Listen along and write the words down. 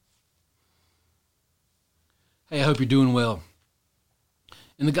Hey, I hope you're doing well.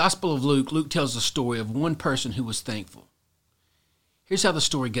 In the Gospel of Luke, Luke tells the story of one person who was thankful. Here's how the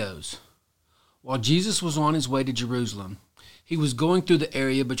story goes. While Jesus was on his way to Jerusalem, he was going through the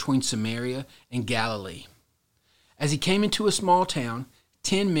area between Samaria and Galilee. As he came into a small town,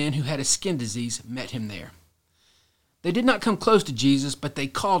 10 men who had a skin disease met him there. They did not come close to Jesus, but they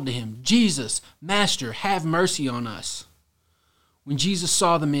called to him, "Jesus, Master, have mercy on us." When Jesus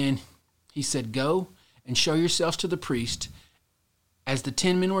saw the men, he said, "Go and show yourselves to the priest." As the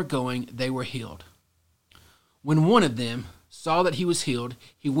 10 men were going, they were healed. When one of them saw that he was healed,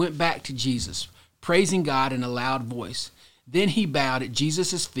 he went back to Jesus, praising God in a loud voice. Then he bowed at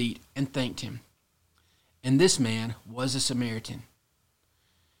Jesus' feet and thanked him. And this man was a Samaritan.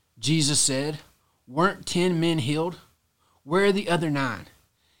 Jesus said, "Weren't 10 men healed? Where are the other 9?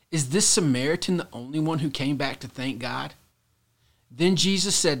 Is this Samaritan the only one who came back to thank God?" Then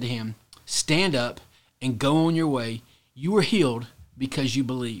Jesus said to him, "Stand up and go on your way. You were healed because you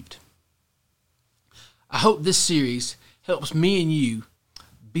believed." I hope this series helps me and you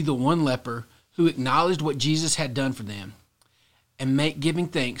be the one leper who acknowledged what Jesus had done for them and make giving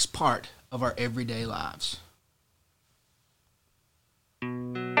thanks part of our everyday lives.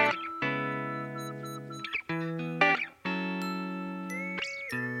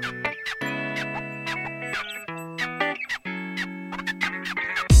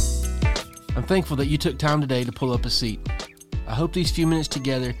 I'm thankful that you took time today to pull up a seat. I hope these few minutes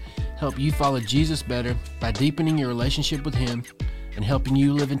together help you follow Jesus better by deepening your relationship with Him and helping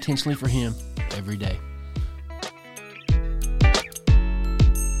you live intentionally for Him every day.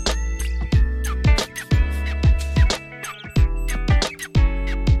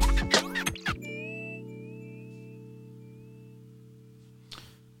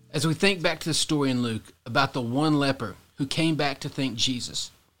 As we think back to the story in Luke about the one leper who came back to thank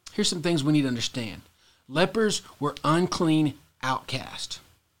Jesus, here's some things we need to understand. Lepers were unclean outcasts.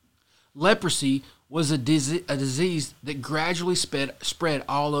 Leprosy was a disease that gradually spread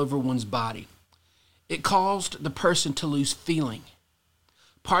all over one's body. It caused the person to lose feeling.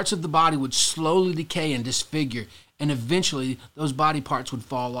 Parts of the body would slowly decay and disfigure, and eventually those body parts would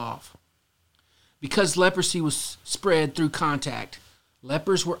fall off. Because leprosy was spread through contact,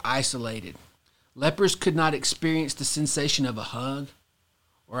 lepers were isolated. Lepers could not experience the sensation of a hug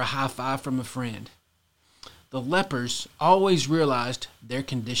or a high five from a friend. The lepers always realized their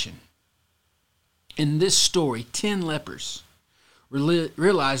condition. In this story, 10 lepers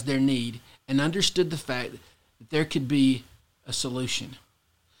realized their need and understood the fact that there could be a solution.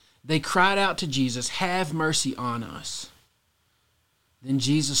 They cried out to Jesus, "Have mercy on us." Then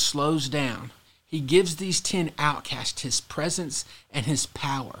Jesus slows down. He gives these 10 outcasts His presence and His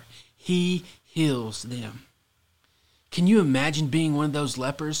power. He heals them. Can you imagine being one of those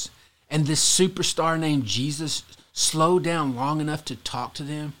lepers and this superstar named Jesus slow down long enough to talk to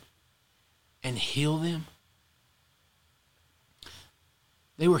them and heal them?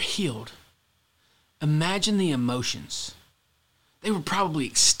 They were healed. Imagine the emotions. They were probably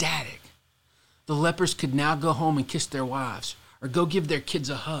ecstatic. The lepers could now go home and kiss their wives or go give their kids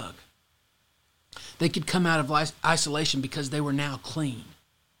a hug. They could come out of isolation because they were now clean.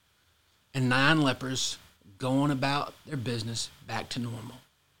 And 9 lepers going about their business back to normal.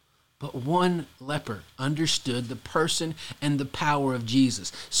 But one leper understood the person and the power of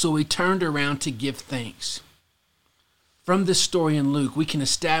Jesus, so he turned around to give thanks. From this story in Luke, we can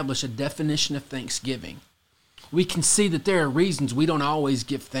establish a definition of thanksgiving. We can see that there are reasons we don't always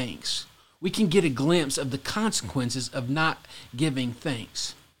give thanks. We can get a glimpse of the consequences of not giving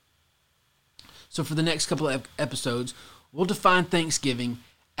thanks. So for the next couple of episodes, we'll define thanksgiving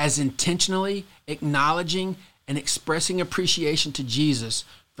as intentionally acknowledging and expressing appreciation to Jesus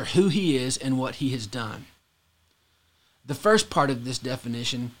for who He is and what He has done. The first part of this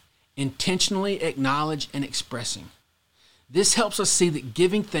definition, intentionally acknowledge and expressing. This helps us see that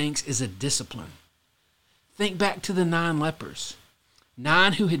giving thanks is a discipline. Think back to the 9 lepers.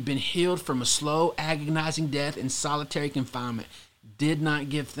 9 who had been healed from a slow, agonizing death in solitary confinement did not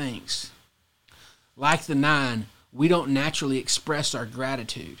give thanks. Like the 9, we don't naturally express our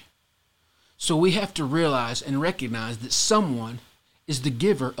gratitude. So we have to realize and recognize that someone is the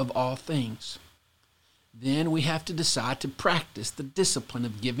giver of all things. Then we have to decide to practice the discipline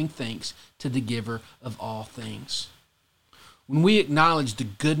of giving thanks to the giver of all things. When we acknowledge the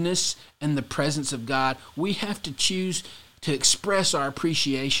goodness and the presence of God, we have to choose to express our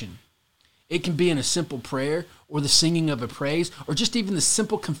appreciation. It can be in a simple prayer or the singing of a praise or just even the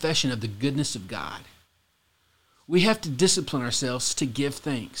simple confession of the goodness of God. We have to discipline ourselves to give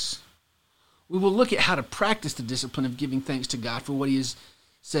thanks. We will look at how to practice the discipline of giving thanks to God for what He has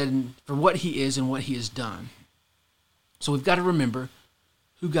said, and for what He is and what He has done. So we've got to remember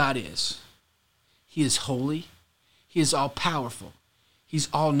who God is. He is holy. He is all-powerful. He's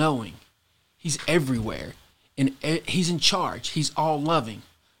all-knowing. He's everywhere. And he's in charge. He's all-loving.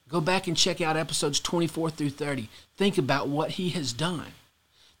 Go back and check out episodes 24 through 30. Think about what he has done.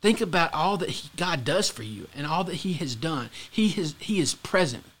 Think about all that God does for you and all that he has done. He is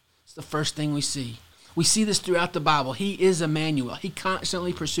present. It's the first thing we see. We see this throughout the Bible. He is Emmanuel. He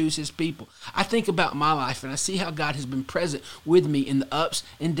constantly pursues his people. I think about my life and I see how God has been present with me in the ups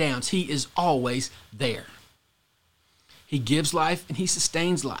and downs. He is always there. He gives life and he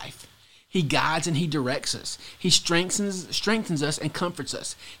sustains life. He guides and he directs us. He strengthens us and comforts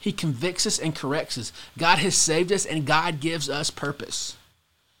us. He convicts us and corrects us. God has saved us and God gives us purpose.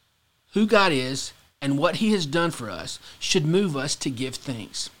 Who God is and what he has done for us should move us to give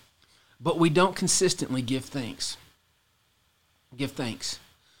thanks. But we don't consistently give thanks.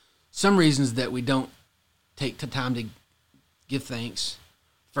 Some reasons that we don't take the time to give thanks.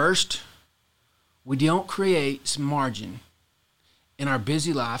 First, we don't create some margin in our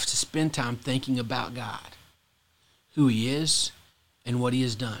busy lives to spend time thinking about God, who he is, and what he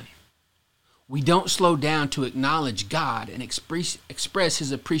has done. We don't slow down to acknowledge God and express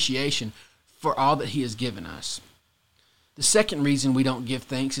his appreciation for all that he has given us. The second reason we don't give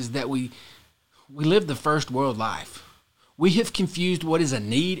thanks is that we live the first world life. We have confused what is a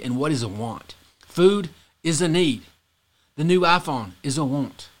need and what is a want. Food is a need. The new iPhone is a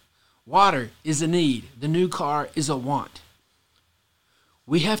want. Water is a need. The new car is a want.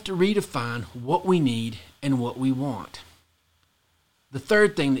 We have to redefine what we need and what we want. The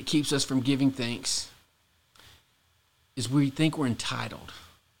third thing that keeps us from giving thanks is we think we're entitled.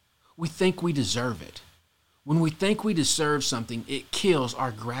 We think we deserve it. When we think we deserve something, it kills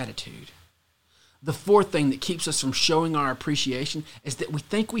our gratitude. The fourth thing that keeps us from showing our appreciation is that we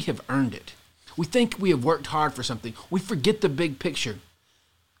think we have earned it. We think we have worked hard for something. We forget the big picture.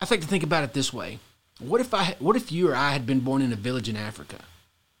 I like to think about it this way. What if you or I had been born in a village in Africa?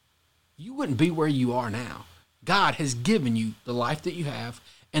 You wouldn't be where you are now. God has given you the life that you have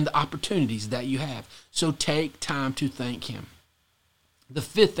and the opportunities that you have. So take time to thank him. The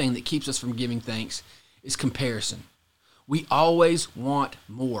fifth thing that keeps us from giving thanks is comparison. We always want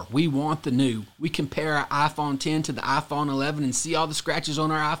more. We want the new. We compare our iPhone 10 to the iPhone 11 and see all the scratches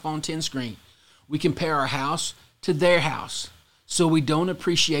on our iPhone 10 screen. We compare our house to their house, so we don't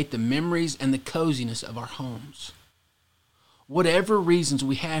appreciate the memories and the coziness of our homes. Whatever reasons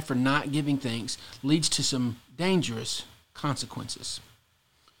we have for not giving thanks leads to some dangerous consequences.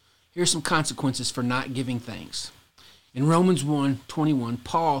 Here are some consequences for not giving thanks. In Romans 1:21,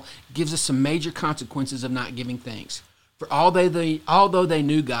 Paul gives us some major consequences of not giving thanks. For although they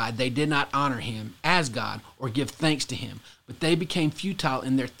knew God, they did not honor him as God or give thanks to him, but they became futile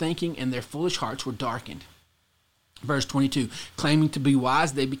in their thinking and their foolish hearts were darkened. Verse 22, claiming to be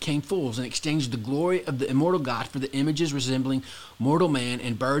wise, they became fools and exchanged the glory of the immortal God for the images resembling mortal man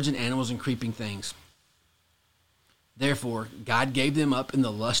and birds and animals and creeping things. Therefore, God gave them up in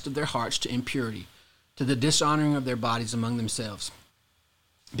the lust of their hearts to impurity, to the dishonoring of their bodies among themselves,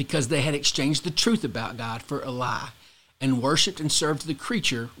 because they had exchanged the truth about God for a lie, and worshipped and served the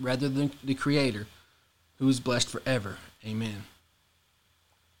creature rather than the Creator, who is blessed forever. Amen.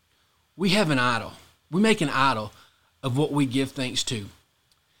 We have an idol. We make an idol of what we give thanks to.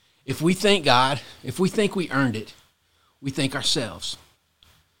 If we thank God, if we think we earned it, we thank ourselves.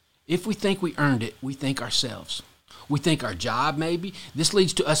 If we think we earned it, we thank ourselves. We think our job maybe. This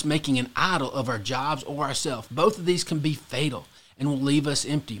leads to us making an idol of our jobs or ourselves. Both of these can be fatal and will leave us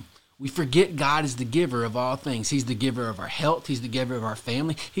empty. We forget God is the giver of all things. He's the giver of our health. He's the giver of our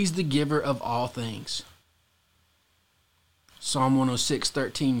family. He's the giver of all things. Psalm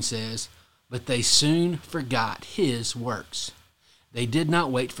 106:13 says, "But they soon forgot his works. They did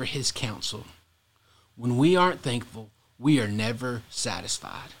not wait for his counsel." When we aren't thankful, we are never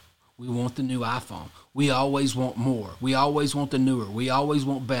satisfied. We want the new iPhone. We always want more. We always want the newer. We always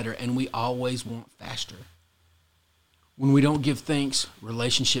want better, and we always want faster. When we don't give thanks,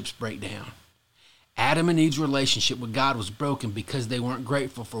 relationships break down. Adam and Eve's relationship with God was broken because they weren't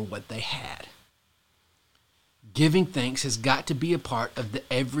grateful for what they had. Giving thanks has got to be a part of the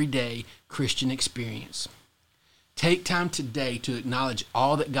everyday Christian experience. Take time today to acknowledge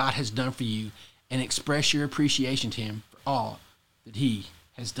all that God has done for you and express your appreciation to him for all that he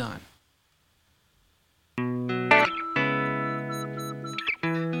has done.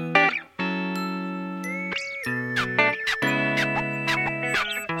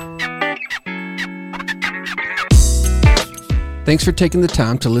 Thanks for taking the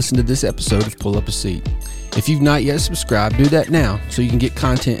time to listen to this episode of Pull Up a Seat. If you've not yet subscribed, do that now so you can get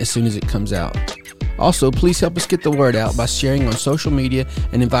content as soon as it comes out. Also, please help us get the word out by sharing on social media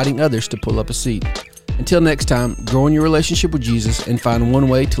and inviting others to pull up a seat. Until next time, grow in your relationship with Jesus and find one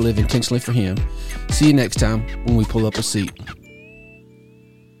way to live intentionally for Him. See you next time when we pull up a seat.